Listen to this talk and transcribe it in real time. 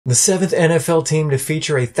The seventh NFL team to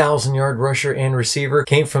feature a 1,000-yard rusher and receiver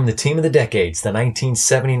came from the team of the decades, the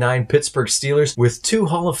 1979 Pittsburgh Steelers, with two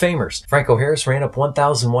Hall of Famers. Franco Harris ran up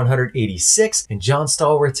 1,186, and John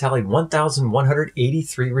Stallworth tallied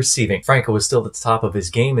 1,183 receiving. Franco was still at the top of his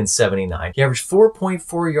game in '79. He averaged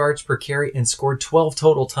 4.4 yards per carry and scored 12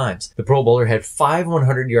 total times. The Pro Bowler had 5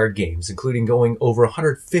 100-yard games, including going over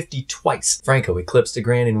 150 twice. Franco eclipsed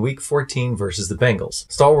DeGrand in Week 14 versus the Bengals.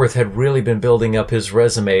 Stallworth had really been building up his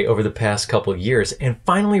resume over the past couple years and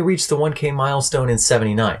finally reached the 1K milestone in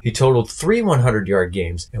 '79. He totaled 3 100-yard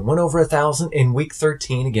games and went over 1,000 in Week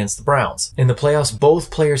 13 against the Browns. In the playoffs, both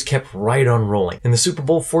players kept right on rolling. In the Super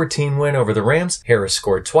Bowl XIV win over the Rams, Harris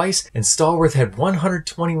scored twice, and Stallworth had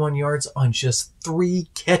 121 yards on just 3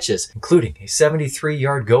 catches, including a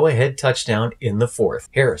 73-yard go-ahead touchdown in the fourth.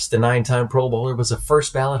 Harris, the 9-time Pro Bowler, was a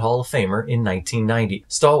first-ballot Hall of Famer in 1990.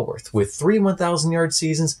 Stallworth, with 3 1,000-yard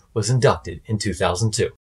seasons, was inducted in 2002.